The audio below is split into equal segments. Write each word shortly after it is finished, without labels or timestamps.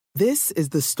This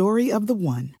is the story of the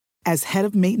one. As head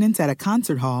of maintenance at a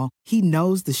concert hall, he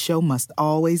knows the show must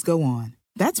always go on.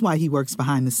 That's why he works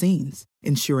behind the scenes,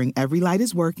 ensuring every light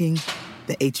is working,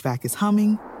 the HVAC is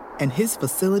humming, and his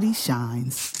facility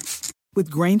shines. With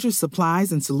Grainger's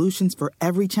supplies and solutions for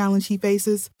every challenge he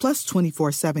faces, plus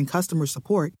 24/7 customer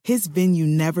support, his venue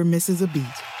never misses a beat.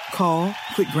 Call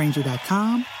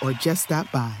quickgrainger.com or just stop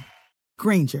by.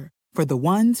 Grainger, for the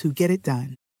ones who get it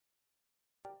done.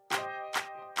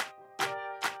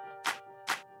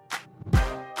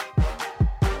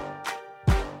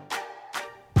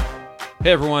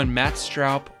 Hey everyone, Matt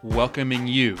Straub welcoming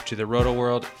you to the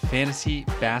RotoWorld Fantasy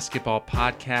Basketball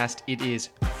Podcast. It is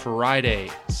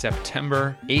Friday,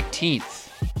 September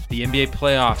 18th. The NBA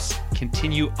playoffs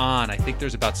continue on. I think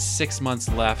there's about 6 months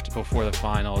left before the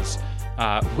finals.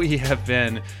 We have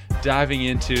been diving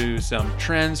into some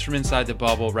trends from inside the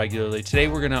bubble regularly. Today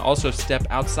we're going to also step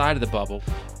outside of the bubble.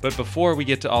 But before we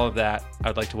get to all of that,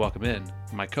 I'd like to welcome in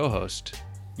my co-host.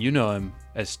 You know him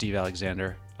as Steve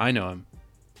Alexander. I know him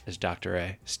as Dr.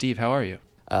 A. Steve, how are you?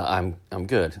 I'm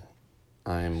good.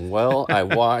 I'm well.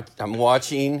 I'm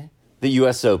watching the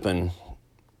U.S. Open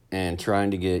and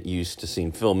trying to get used to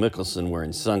seeing Phil Mickelson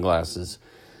wearing sunglasses.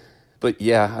 But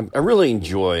yeah, I really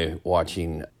enjoy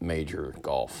watching major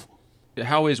golf. We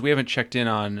haven't checked in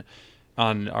on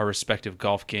our respective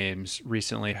golf games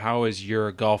recently. How is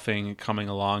your golfing coming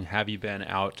along? Have you been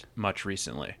out much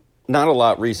recently? Not a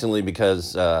lot recently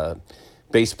because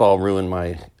baseball ruined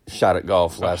my shot at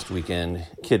golf last weekend,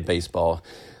 kid baseball.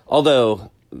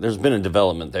 Although there's been a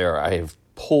development there. I have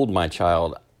pulled my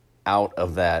child out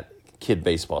of that kid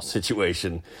baseball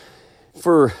situation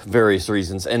for various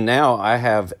reasons. And now I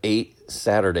have 8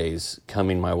 Saturdays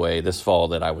coming my way this fall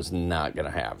that I was not going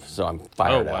to have. So I'm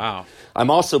fired up. Oh, wow. I'm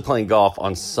also playing golf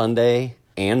on Sunday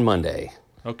and Monday.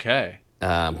 Okay.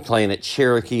 Playing at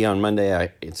Cherokee on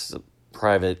Monday. It's a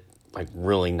private,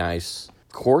 really nice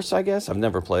course, I guess. I've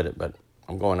never played it, but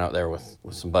I'm going out there with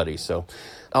some buddies. So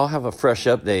I'll have a fresh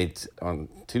update on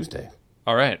Tuesday.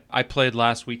 All right. I played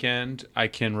last weekend. I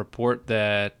can report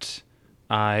that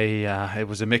it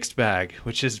was a mixed bag,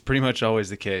 which is pretty much always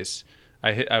the case.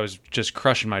 I was just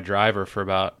crushing my driver for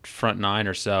about front 9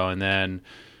 or so, and then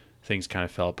things kind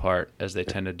of fell apart, as they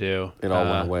tend to do. It all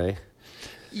went away.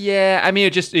 Yeah, I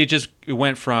mean, it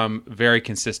went from very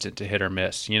consistent to hit or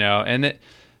miss, And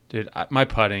my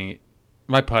putting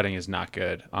is not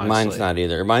good, honestly. Mine's not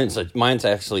either. Mine's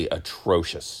actually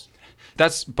atrocious.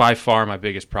 That's by far my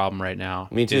biggest problem right now.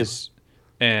 Me too.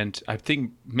 And I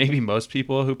think maybe most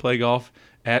people who play golf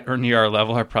at or near our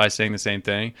level are probably saying the same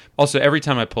thing. Also, every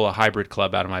time I pull a hybrid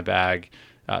club out of my bag,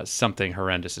 something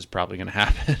horrendous is probably going to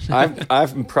happen.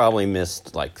 I've probably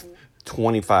missed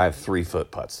 25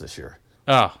 3-foot putts this year.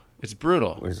 Oh, it's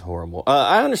brutal. It's horrible.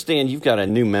 I understand you've got a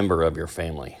new member of your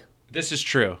family. This is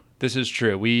true.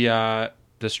 We,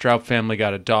 the Straub family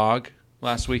got a dog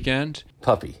last weekend.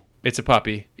 Puppy. It's a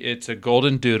puppy. It's a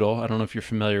golden doodle. I don't know if you're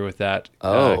familiar with that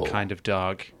kind of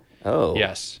dog. Oh.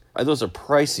 Yes. Those are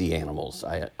pricey animals,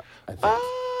 I think.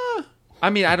 I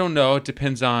mean, I don't know. It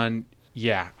depends on...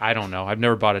 Yeah, I don't know. I've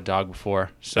never bought a dog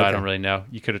before, so okay. I don't really know.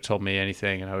 You could have told me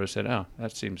anything, and I would have said, oh,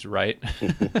 that seems right.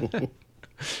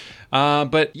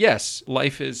 But yes,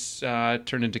 life is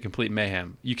turned into complete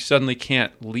mayhem. You suddenly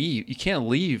can't leave. You can't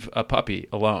leave a puppy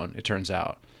alone, it turns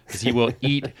out. Because he will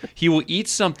eat. He will eat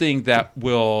something that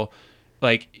will...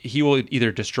 he will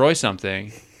either destroy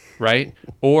something, right?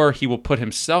 Or he will put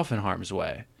himself in harm's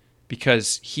way.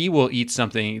 Because he will eat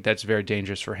something that's very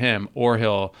dangerous for him, or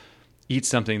he'll eat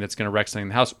something that's going to wreck something in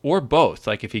the house, or both,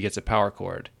 if he gets a power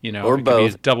cord, Or it both. Could be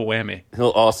a double whammy.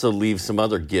 He'll also leave some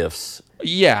other gifts.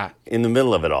 Yeah. In the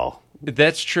middle of it all.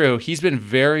 That's true. He's been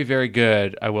very, very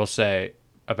good, I will say,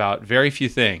 about very few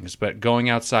things, but going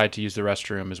outside to use the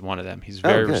restroom is one of them. He's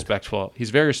very respectful.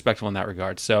 He's very respectful in that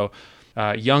regard. So,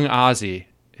 young Ozzy,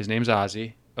 his name's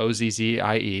Ozzy,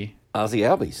 Ozzie. Ozzy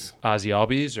Albies. Ozzy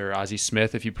Albies, or Ozzy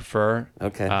Smith, if you prefer.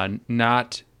 Okay.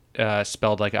 Not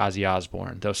spelled like Ozzy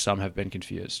Osbourne, though some have been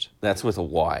confused. That's with a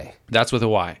Y. That's with a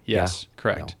Y. Yes, yeah.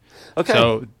 Correct. No. Okay.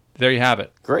 So there you have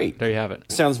it. Great. There you have it.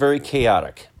 Sounds very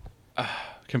chaotic.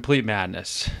 Complete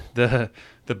madness. The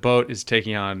boat is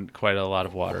taking on quite a lot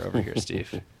of water over here,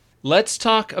 Steve. Let's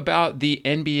talk about the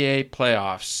NBA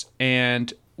playoffs.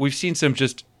 And we've seen some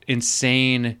just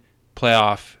insane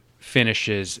playoff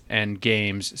finishes and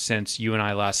games since you and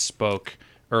I last spoke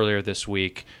earlier this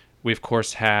week. We, of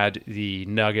course, had the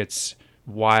Nuggets'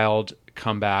 wild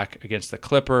comeback against the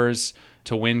Clippers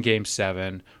to win Game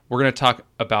 7. We're going to talk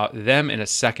about them in a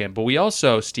second. But we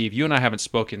also, Steve, you and I haven't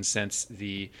spoken since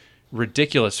the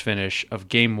ridiculous finish of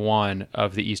Game 1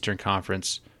 of the Eastern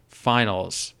Conference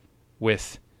Finals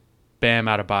with Bam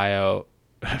Adebayo.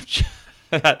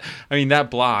 That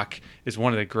block is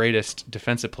one of the greatest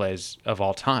defensive plays of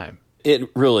all time. It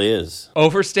really is.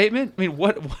 Overstatement? I mean,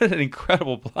 what an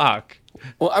incredible block.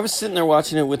 Well, I was sitting there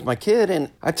watching it with my kid,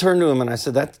 and I turned to him and I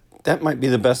said, that might be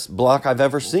the best block I've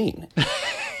ever seen.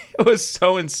 It was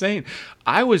so insane.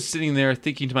 I was sitting there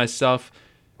thinking to myself,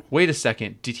 wait a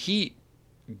second, did he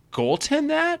goaltend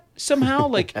that somehow?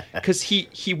 Like, because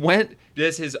he went,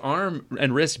 as his arm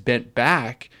and wrist bent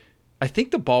back, I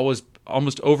think the ball was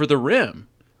almost over the rim.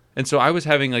 And so I was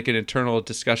having like an internal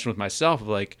discussion with myself of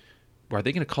like, are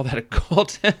they going to call that a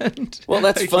goaltend? Well,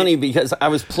 that's funny because I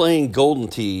was playing Golden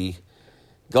Tee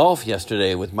golf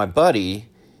yesterday with my buddy,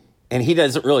 and he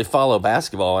doesn't really follow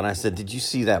basketball. And I said, did you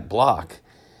see that block?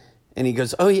 And he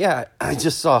goes, oh, yeah, I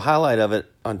just saw a highlight of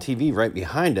it on TV right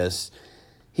behind us.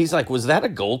 He's like, was that a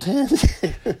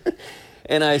goaltend?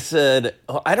 And I said,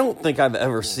 oh, I don't think I've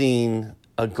ever seen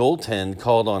a goaltend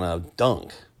called on a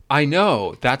dunk. I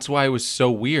know. That's why it was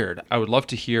so weird. I would love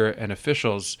to hear an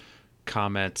official's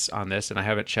comments on this, and I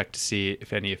haven't checked to see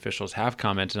if any officials have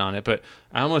commented on it, but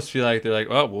I almost feel like they're like,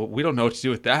 oh, well, we don't know what to do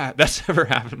with that. That's never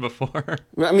happened before.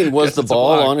 I mean, was the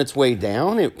ball on its way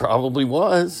down? It probably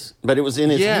was, but it was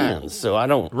in his hands, so I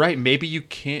don't... Right, maybe you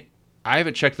can't... I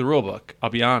haven't checked the rule book, I'll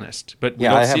be honest, but we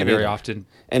don't see it very often.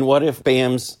 And what if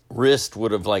Bam's wrist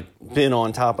would have like been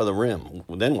on top of the rim?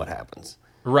 Then what happens?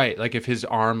 Right, like if his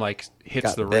arm like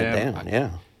hits the rim.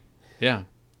 Down, yeah.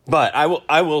 But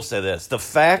I will say this. The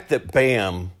fact that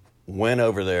Bam went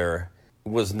over there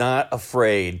was not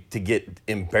afraid to get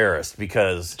embarrassed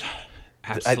because...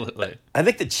 Absolutely. I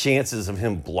think the chances of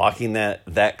him blocking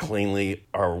that cleanly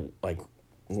are like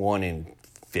 1 in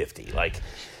 50. Like,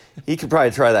 he could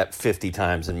probably try that 50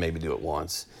 times and maybe do it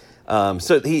once.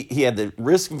 So he had the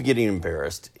risk of getting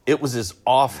embarrassed. It was his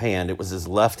offhand. It was his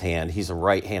left hand. He's a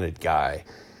right-handed guy.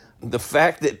 The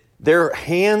fact that their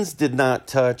hands did not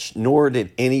touch, nor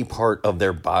did any part of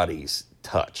their bodies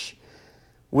touch,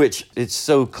 which it's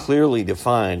so clearly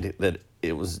defined that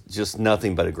it was just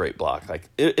nothing but a great block. Like,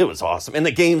 it was awesome. And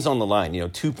the game's on the line,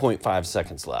 2.5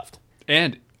 seconds left.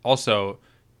 And also,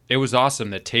 it was awesome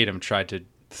that Tatum tried to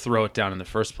throw it down in the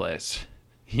first place.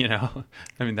 I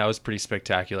mean, that was pretty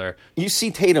spectacular. You see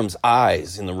Tatum's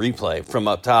eyes in the replay from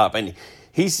up top, and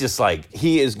he's just like,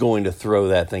 he is going to throw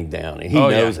that thing down, and he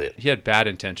knows it. He had bad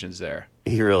intentions there.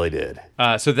 He really did.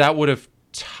 So that would have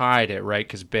tied it, right?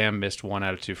 Because Bam missed 1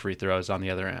 out of 2 free throws on the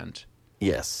other end.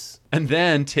 Yes. And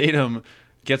then Tatum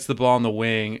gets the ball on the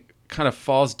wing, kind of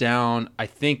falls down, I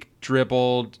think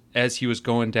dribbled as he was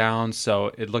going down,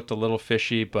 so it looked a little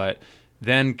fishy, but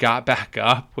then got back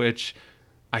up, which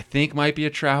I think might be a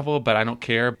travel, but I don't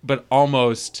care. But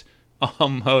almost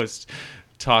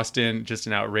tossed in just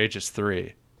an outrageous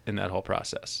 3 in that whole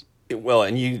process. Well,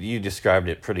 and you described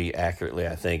it pretty accurately,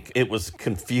 I think. It was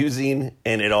confusing,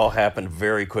 and it all happened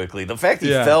very quickly. The fact that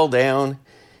he fell down,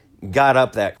 got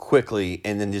up that quickly,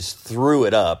 and then just threw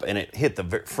it up, and it hit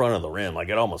the front of the rim. Like,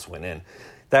 it almost went in.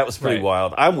 That was pretty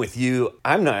wild. I'm with you.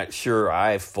 I'm not sure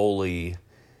I fully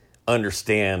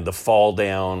understand the fall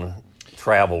down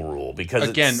travel rule, because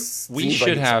again, we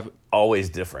should have always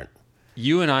different.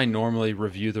 You and I normally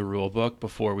review the rule book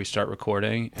before we start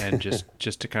recording, and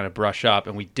just to kind of brush up,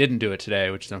 and we didn't do it today,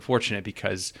 which is unfortunate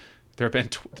because there have been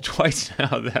twice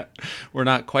now that we're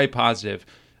not quite positive.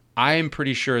 I am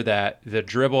pretty sure that the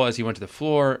dribble as he went to the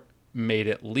floor made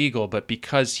it legal, but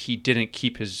because he didn't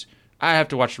keep his... I have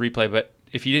to watch the replay, but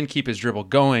if he didn't keep his dribble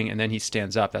going and then he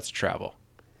stands up, that's a travel.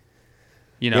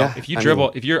 If you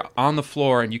dribble, if you're on the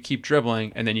floor and you keep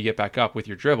dribbling and then you get back up with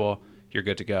your dribble, you're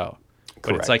good to go. But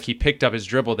Correct. It's like he picked up his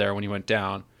dribble there when he went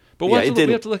down. But we have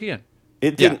to look again.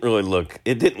 It didn't really look.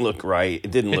 It didn't look right.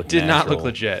 It didn't look. It did natural. not look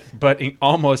legit. But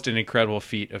almost an incredible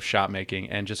feat of shot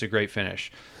making and just a great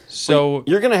finish. So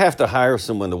you're going to have to hire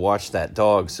someone to watch that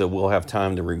dog, so we'll have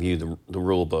time to review the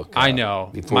rule book. I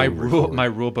know my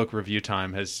rule book review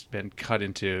time has been cut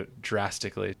into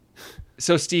drastically.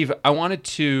 So Steve, I wanted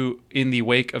to, in the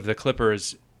wake of the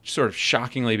Clippers sort of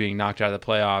shockingly being knocked out of the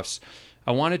playoffs,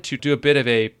 I wanted to do a bit of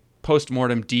a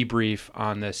post-mortem debrief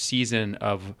on the season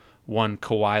of one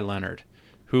Kawhi Leonard,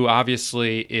 who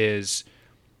obviously is,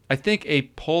 I think, a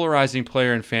polarizing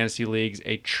player in fantasy leagues,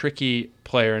 a tricky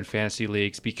player in fantasy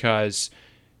leagues, because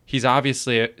he's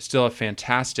obviously still a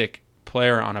fantastic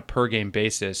player on a per-game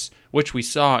basis, which we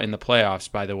saw in the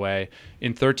playoffs, by the way.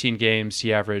 In 13 games,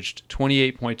 he averaged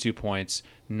 28.2 points,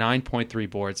 9.3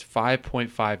 boards,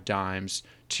 5.5 dimes,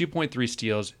 2.3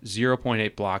 steals,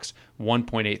 0.8 blocks,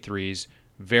 1.8 threes.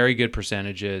 Very good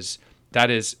percentages. That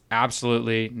is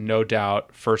absolutely, no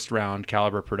doubt, first-round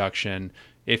caliber production.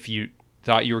 If you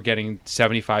thought you were getting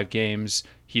 75 games,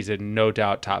 He's a no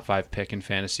doubt top 5 pick in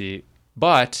fantasy.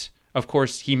 But, of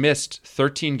course, he missed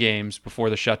 13 games before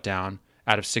the shutdown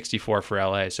out of 64 for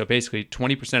LA. So basically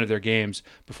 20% of their games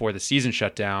before the season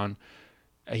shut down.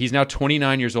 He's now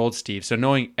 29 years old, Steve. So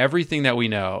knowing everything that we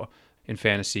know in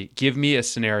fantasy, give me a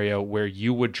scenario where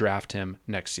you would draft him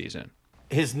next season.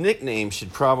 His nickname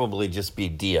should probably just be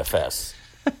DFS.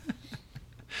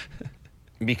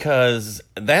 Because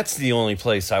that's the only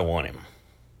place I want him.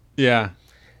 Yeah.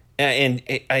 And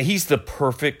he's the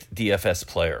perfect DFS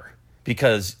player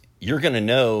because you're going to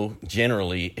know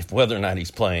generally if whether or not he's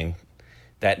playing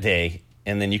that day,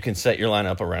 and then you can set your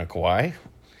lineup around Kawhi.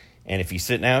 And if he's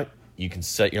sitting out, you can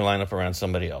set your lineup around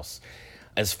somebody else.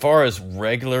 As far as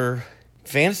regular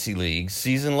fantasy leagues,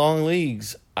 season-long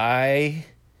leagues, I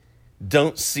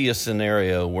don't see a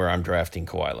scenario where I'm drafting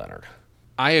Kawhi Leonard.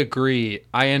 I agree.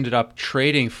 I ended up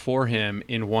trading for him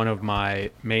in one of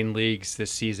my main leagues this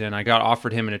season. I got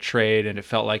offered him in a trade, and it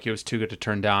felt like it was too good to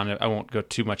turn down. I won't go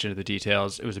too much into the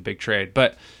details. It was a big trade.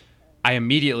 But I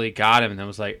immediately got him and then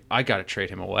was like, I got to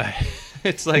trade him away.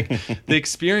 It's like the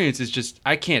experience is just,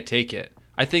 I can't take it.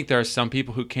 I think there are some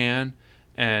people who can,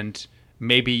 and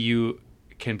maybe you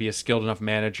can be a skilled enough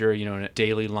manager, in a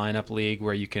daily lineup league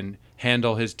where you can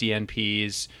handle his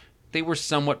DNPs. They were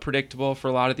somewhat predictable for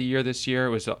a lot of the year this year. It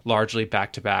was largely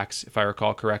back-to-backs, if I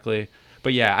recall correctly.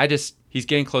 But yeah, he's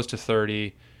getting close to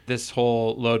 30. This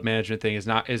whole load management thing is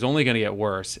only going to get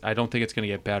worse. I don't think it's going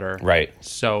to get better. Right.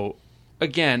 So,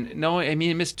 again,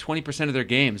 he missed 20% of their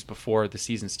games before the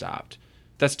season stopped.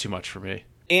 That's too much for me.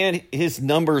 And his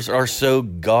numbers are so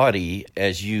gaudy,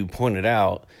 as you pointed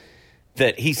out,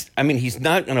 that he's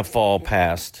not going to fall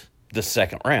past the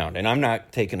second round. And I'm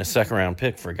not taking a second-round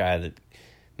pick for a guy that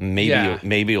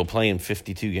maybe he'll play in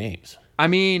 52 games. I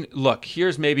mean, look,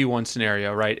 here's maybe one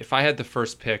scenario, right? If I had the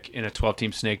first pick in a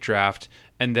 12-team snake draft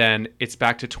and then it's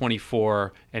back to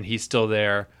 24 and he's still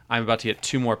there, I'm about to get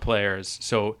 2 more players.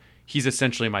 So he's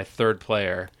essentially my third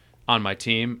player on my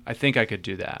team. I think I could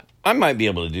do that. I might be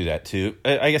able to do that too.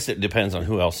 I guess it depends on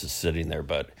who else is sitting there,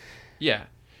 but yeah.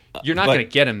 You're not going to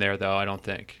get him there, though, I don't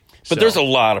think. But there's a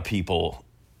lot of people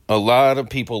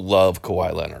love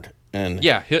Kawhi Leonard. And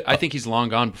yeah, I think he's long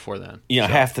gone before then.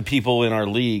 Half the people in our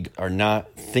league are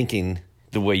not thinking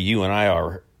the way you and I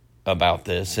are about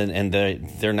this, and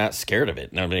they're not scared of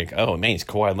it. And they're like, oh, man, he's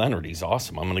Kawhi Leonard. He's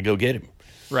awesome. I'm going to go get him.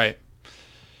 Right.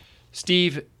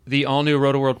 Steve, the all-new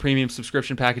RotoWorld Premium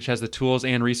subscription package has the tools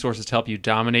and resources to help you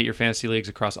dominate your fantasy leagues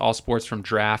across all sports from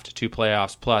draft to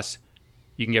playoffs. Plus,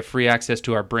 you can get free access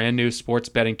to our brand-new sports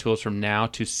betting tools from now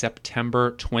to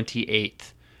September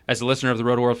 28th. As a listener of the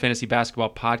RotoWorld Fantasy Basketball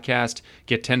Podcast,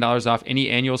 get $10 off any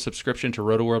annual subscription to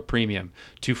RotoWorld Premium.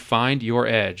 To find your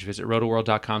edge, visit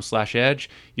rotoworld.com/edge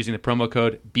using the promo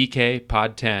code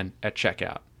BKPod10 at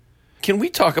checkout. Can we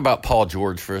talk about Paul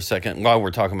George for a second while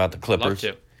we're talking about the Clippers?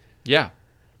 Love to. Yeah.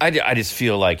 I just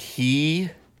feel like he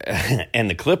and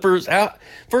the Clippers,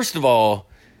 first of all,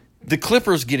 the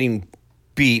Clippers getting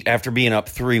beat after being up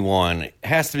 3-1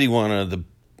 has to be one of the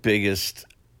biggest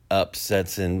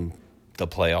upsets in the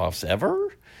playoffs ever.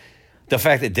 The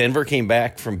fact that Denver came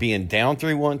back from being down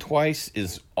 3-1 twice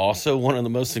is also one of the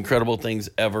most incredible things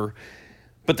ever.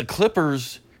 But the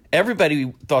Clippers,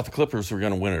 everybody thought the Clippers were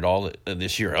going to win it all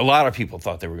this year. A lot of people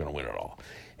thought they were going to win it all.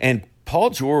 And Paul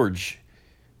George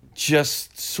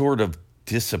just sort of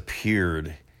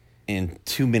disappeared in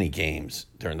too many games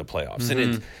during the playoffs. Mm-hmm.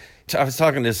 And I was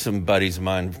talking to some buddies of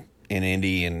mine in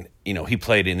Indy, and he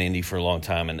played in Indy for a long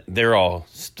time, and they're all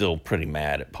still pretty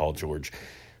mad at Paul George.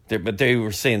 But they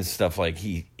were saying stuff like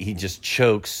he just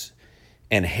chokes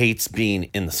and hates being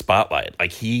in the spotlight.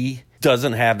 Like he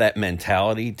doesn't have that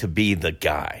mentality to be the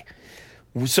guy.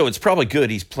 So it's probably good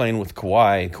he's playing with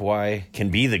Kawhi, and Kawhi can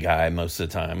be the guy most of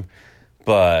the time.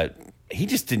 But he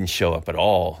just didn't show up at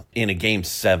all in a Game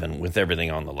 7 with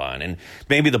everything on the line. And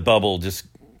maybe the bubble just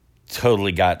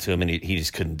totally got to him, and he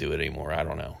just couldn't do it anymore. I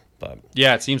don't know. But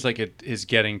yeah, it seems like it is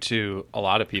getting to a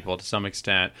lot of people to some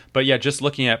extent. But yeah, just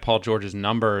looking at Paul George's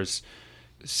numbers,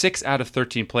 6 out of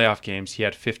 13 playoff games, he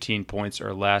had 15 points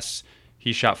or less.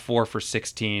 He shot 4 for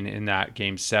 16 in that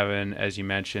Game 7, as you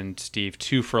mentioned, Steve.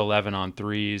 2 for 11 on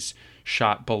threes.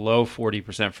 Shot below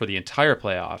 40% for the entire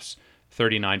playoffs,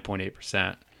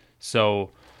 39.8%.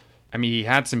 So, I mean, he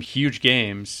had some huge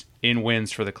games in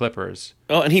wins for the Clippers.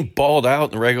 Oh, and he balled out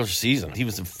in the regular season. He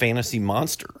was a fantasy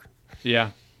monster.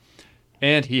 Yeah.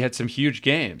 And he had some huge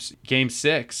games. Game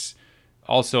 6,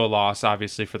 also a loss,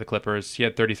 obviously, for the Clippers. He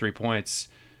had 33 points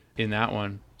in that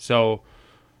one. So,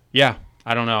 yeah,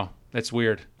 I don't know. That's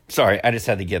weird. Sorry, I just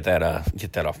had to get that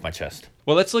off my chest.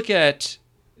 Well, let's look at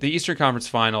the Eastern Conference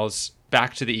Finals,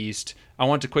 back to the East. I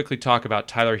want to quickly talk about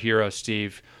Tyler Hero,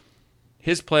 Steve.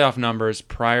 His playoff numbers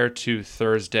prior to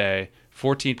Thursday,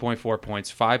 14.4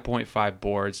 points, 5.5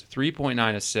 boards,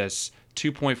 3.9 assists,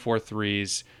 2.4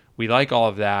 threes. We like all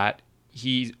of that.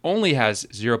 He only has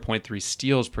 0.3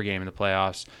 steals per game in the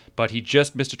playoffs, but he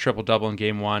just missed a triple-double in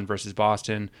Game 1 versus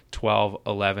Boston, 12,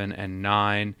 11, and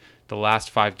 9. The last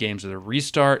 5 games of the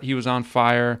restart, he was on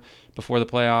fire before the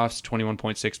playoffs,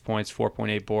 21.6 points,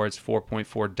 4.8 boards,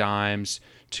 4.4 dimes,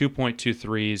 2.2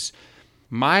 threes.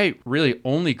 My really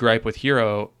only gripe with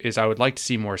Hero is I would like to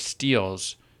see more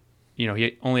steals. You know,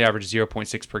 he only averaged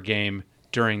 0.6 per game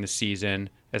during the season.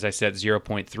 As I said,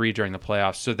 0.3 during the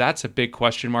playoffs. So that's a big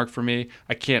question mark for me.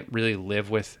 I can't really live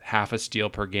with half a steal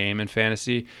per game in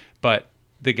fantasy, but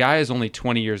the guy is only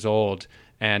 20 years old.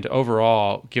 And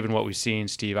overall, given what we've seen,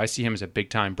 Steve, I see him as a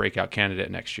big-time breakout candidate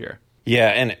next year. Yeah,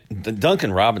 and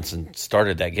Duncan Robinson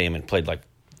started that game and played like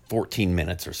 14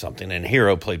 minutes or something, and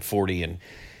Hero played 40, and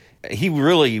he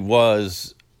really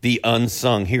was the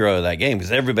unsung hero of that game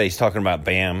because everybody's talking about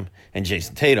Bam and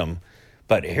Jason Tatum.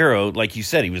 But Hero, like you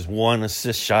said, he was 1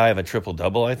 assist shy of a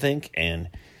triple-double, I think, and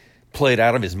played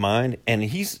out of his mind. And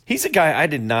he's a guy I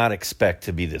did not expect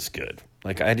to be this good.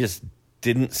 Like, I just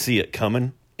didn't see it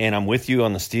coming. And I'm with you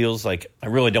on the steals. Like, I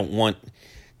really don't want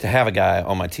to have a guy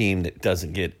on my team that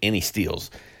doesn't get any steals.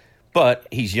 But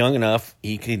he's young enough.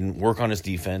 He can work on his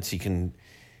defense. If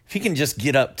he can just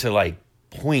get up to, like,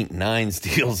 0.9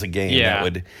 steals a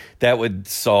game, that would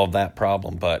solve that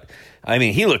problem. But I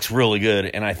mean, he looks really good,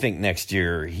 and I think next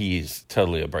year he's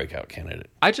totally a breakout candidate.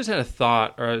 I just had a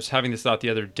thought, or I was having this thought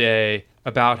the other day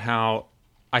about how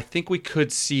I think we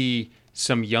could see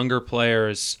some younger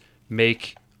players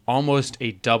make almost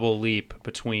a double leap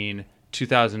between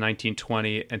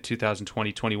 2019-20 and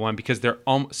 2020-21 because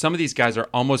some of these guys are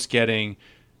almost getting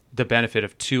the benefit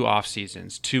of 2 off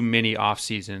seasons, 2 mini off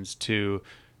seasons to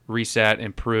reset,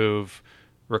 improve,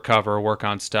 recover, work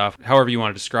on stuff, however you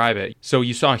want to describe it. So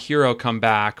you saw Hero come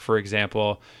back, for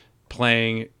example,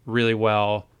 playing really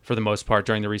well for the most part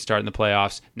during the restart in the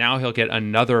playoffs. Now he'll get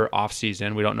another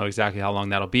offseason. We don't know exactly how long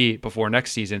that'll be before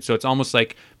next season. So it's almost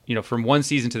like, you know, from one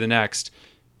season to the next,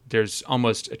 there's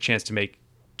almost a chance to make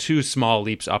 2 small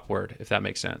leaps upward, if that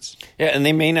makes sense. Yeah, and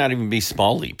they may not even be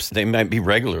small leaps. They might be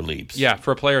regular leaps. Yeah,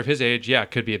 for a player of his age,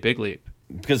 it could be a big leap.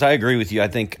 Because I agree with you. I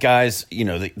think guys, you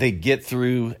know, they get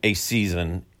through a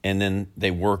season and then they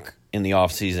work in the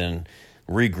offseason,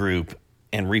 regroup,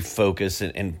 and refocus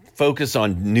and focus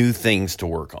on new things to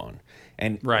work on.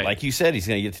 And like you said, he's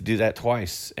going to get to do that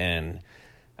twice. And,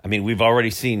 I mean, we've already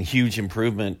seen huge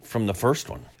improvement from the first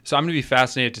one. So I'm going to be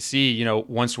fascinated to see, you know,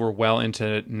 once we're well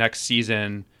into next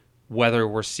season, whether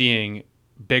we're seeing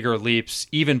bigger leaps,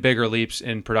 even bigger leaps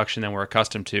in production than we're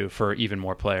accustomed to for even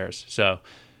more players. So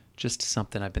just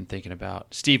something I've been thinking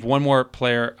about. Steve, one more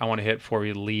player I want to hit before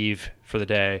we leave for the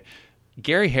day.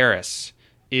 Gary Harris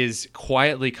is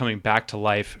quietly coming back to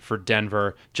life for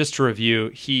Denver. Just to review,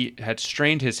 he had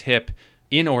strained his hip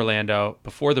in Orlando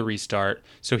before the restart,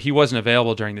 so he wasn't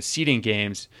available during the seeding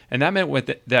games. And that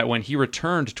meant that when he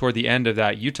returned toward the end of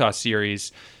that Utah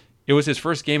series, it was his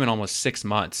first game in almost 6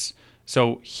 months.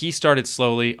 So he started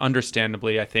slowly,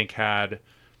 understandably, I think had,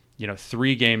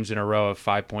 3 games in a row of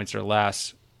 5 points or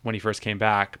less when he first came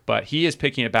back, but he is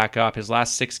picking it back up. His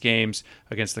last 6 games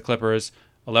against the Clippers,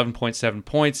 11.7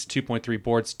 points, 2.3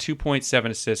 boards, 2.7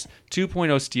 assists,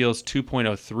 2.0 steals,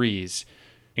 2.0 threes,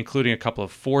 including a couple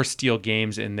of 4-steal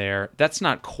games in there. That's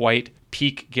not quite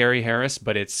peak Gary Harris,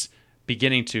 but it's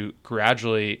beginning to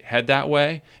gradually head that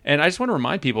way. And I just want to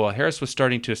remind people, Harris was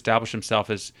starting to establish himself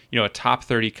as, a top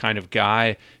 30 kind of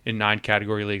guy in 9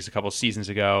 category leagues a couple of seasons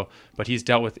ago, but he's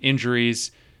dealt with injuries.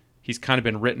 He's kind of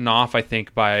been written off, I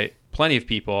think, by plenty of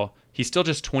people. He's still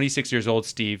just 26 years old,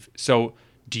 Steve. So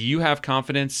do you have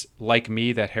confidence, like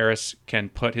me, that Harris can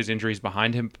put his injuries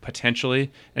behind him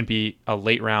potentially and be a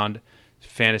late-round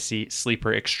fantasy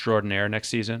sleeper extraordinaire next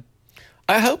season?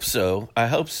 I hope so.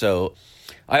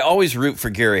 I always root for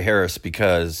Gary Harris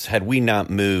because had we not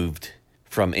moved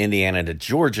from Indiana to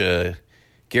Georgia,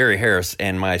 Gary Harris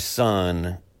and my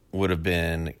son would have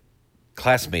been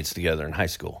classmates together in high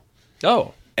school.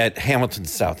 Oh. At Hamilton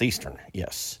Southeastern,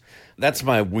 yes. That's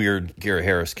my weird Gary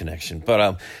Harris connection.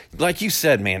 But like you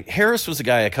said, man, Harris was a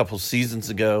guy a couple seasons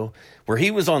ago where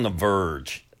he was on the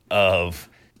verge of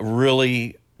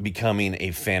really becoming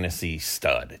a fantasy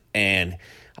stud. And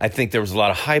I think there was a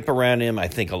lot of hype around him. I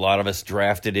think a lot of us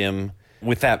drafted him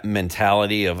with that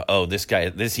mentality of, this guy,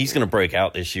 he's going to break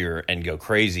out this year and go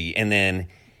crazy. And then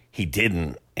he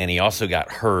didn't. And he also got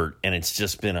hurt. And it's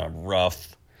just been a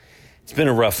rough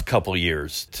couple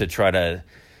years to try to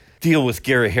deal with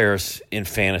Gary Harris in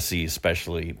fantasy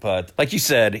especially. But like you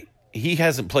said, he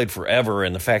hasn't played forever,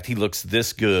 and the fact he looks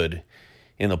this good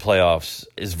in the playoffs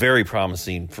is very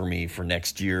promising for me for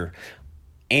next year.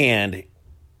 And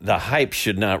the hype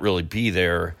should not really be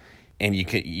there. And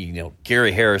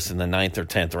Gary Harris in the 9th or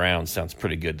 10th round sounds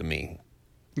pretty good to me.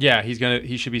 Yeah,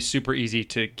 he should be super easy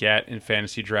to get in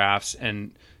fantasy drafts,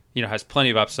 and has plenty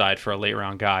of upside for a late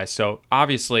round guy. So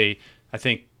obviously, I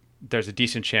think there's a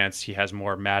decent chance he has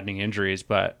more maddening injuries,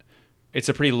 but it's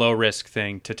a pretty low risk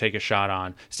thing to take a shot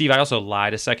on. Steve, I also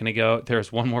lied a second ago.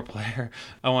 There's one more player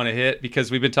I want to hit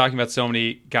because we've been talking about so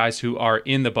many guys who are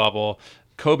in the bubble.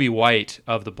 Coby White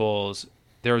of the Bulls.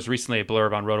 There was recently a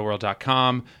blurb on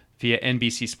rotoworld.com via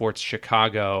NBC Sports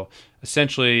Chicago,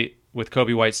 essentially with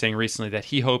Coby White saying recently that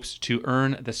he hopes to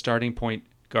earn the starting point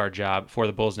guard job for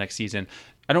the Bulls next season.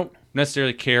 I don't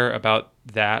necessarily care about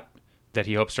that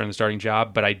he hopes to earn the starting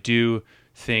job, but I do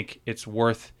think it's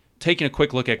worth taking a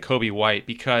quick look at Coby White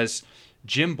because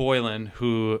Jim Boylan,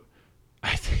 who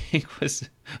I think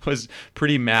was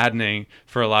pretty maddening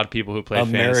for a lot of people who play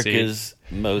fantasy. America's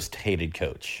most hated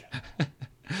coach.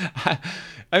 I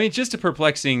mean, just a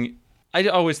perplexing... I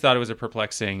always thought it was a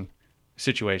perplexing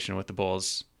situation with the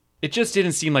Bulls. It just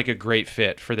didn't seem like a great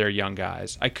fit for their young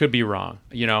guys. I could be wrong.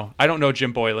 I don't know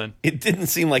Jim Boylan. It didn't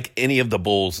seem like any of the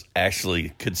Bulls actually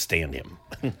could stand him.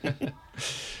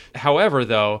 However,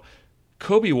 though,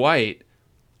 Coby White,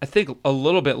 I think a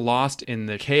little bit lost in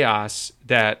the chaos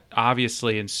that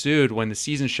obviously ensued when the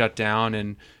season shut down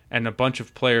and a bunch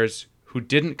of players who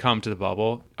didn't come to the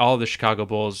bubble, all of the Chicago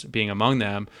Bulls being among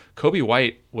them. Coby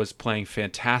White was playing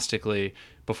fantastically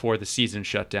before the season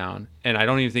shut down. And I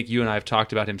don't even think you and I have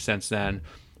talked about him since then.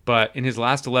 But in his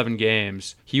last 11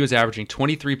 games, he was averaging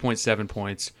 23.7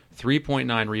 points,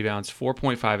 3.9 rebounds,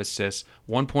 4.5 assists,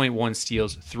 1.1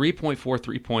 steals, 3.4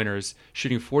 three-pointers,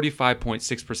 shooting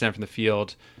 45.6% from the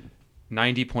field,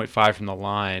 90.5 from the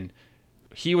line.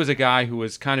 He was a guy who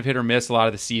was kind of hit or miss a lot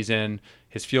of the season.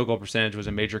 His field goal percentage was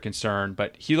a major concern,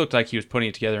 but he looked like he was putting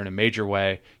it together in a major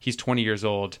way. He's 20 years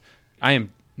old. I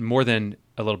am more than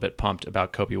a little bit pumped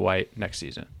about Coby White next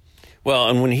season. Well,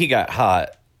 and when he got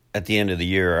hot at the end of the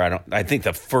year, I think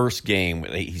the first game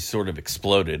he sort of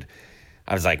exploded.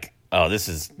 I was like, oh, this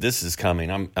is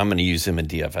coming. I'm going to use him in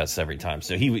DFS every time.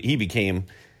 So he became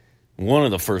one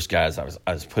of the first guys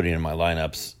I was putting in my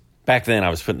lineups. Back then, I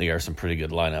was putting together some pretty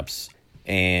good lineups,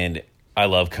 and I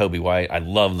love Coby White. I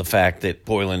love the fact that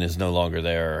Boylan is no longer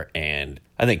there, and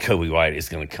I think Coby White is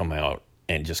going to come out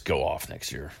and just go off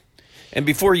next year. And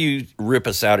before you rip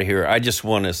us out of here, I just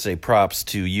want to say props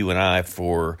to you and I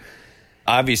for,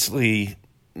 obviously,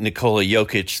 Nikola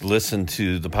Jokic listened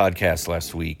to the podcast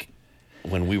last week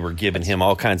when we were giving him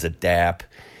all kinds of dap,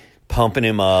 pumping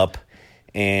him up,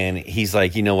 and he's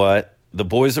like, you know what? The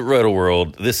boys at Roto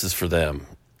World, this is for them.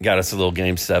 Got us a little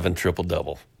Game 7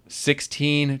 triple-double.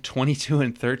 16, 22,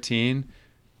 and 13.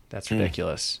 That's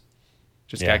ridiculous.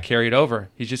 Just got carried over.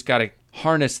 He's just got to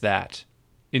harness that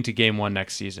into Game 1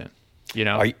 next season.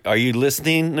 Are you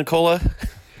listening, Nikola?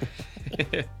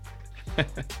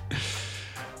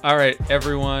 All right,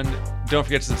 everyone. Don't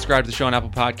forget to subscribe to the show on Apple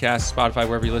Podcasts, Spotify,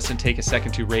 wherever you listen. Take a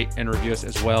second to rate and review us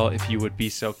as well, if you would be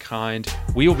so kind.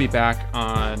 We will be back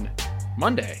on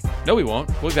Monday. No, we won't.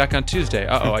 We'll be back on Tuesday.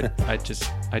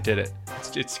 I did it.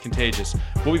 It's contagious.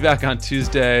 We'll be back on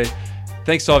Tuesday.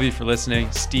 Thanks to all of you for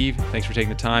listening. Steve, thanks for taking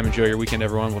the time. Enjoy your weekend,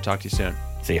 everyone. We'll talk to you soon.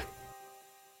 See ya.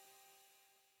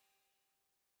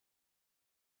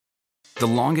 The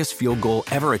longest field goal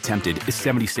ever attempted is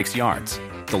 76 yards.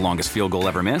 The longest field goal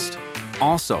ever missed?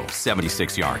 Also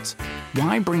 76 yards.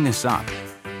 Why bring this up?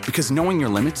 Because knowing your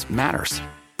limits matters,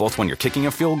 both when you're kicking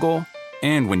a field goal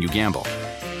and when you gamble.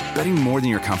 Betting more than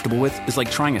you're comfortable with is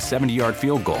like trying a 70-yard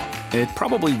field goal. It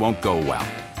probably won't go well.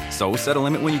 So set a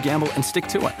limit when you gamble and stick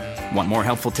to it. Want more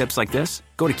helpful tips like this?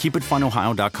 Go to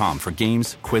keepitfunohio.com for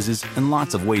games, quizzes, and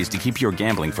lots of ways to keep your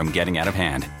gambling from getting out of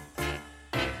hand.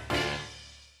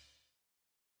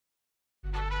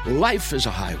 Life is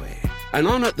a highway, and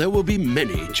on it there will be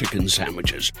many chicken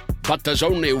sandwiches. But there's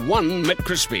only one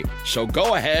McCrispy. So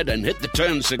go ahead and hit the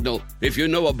turn signal if you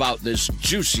know about this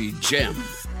juicy gem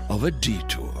of a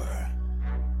detour.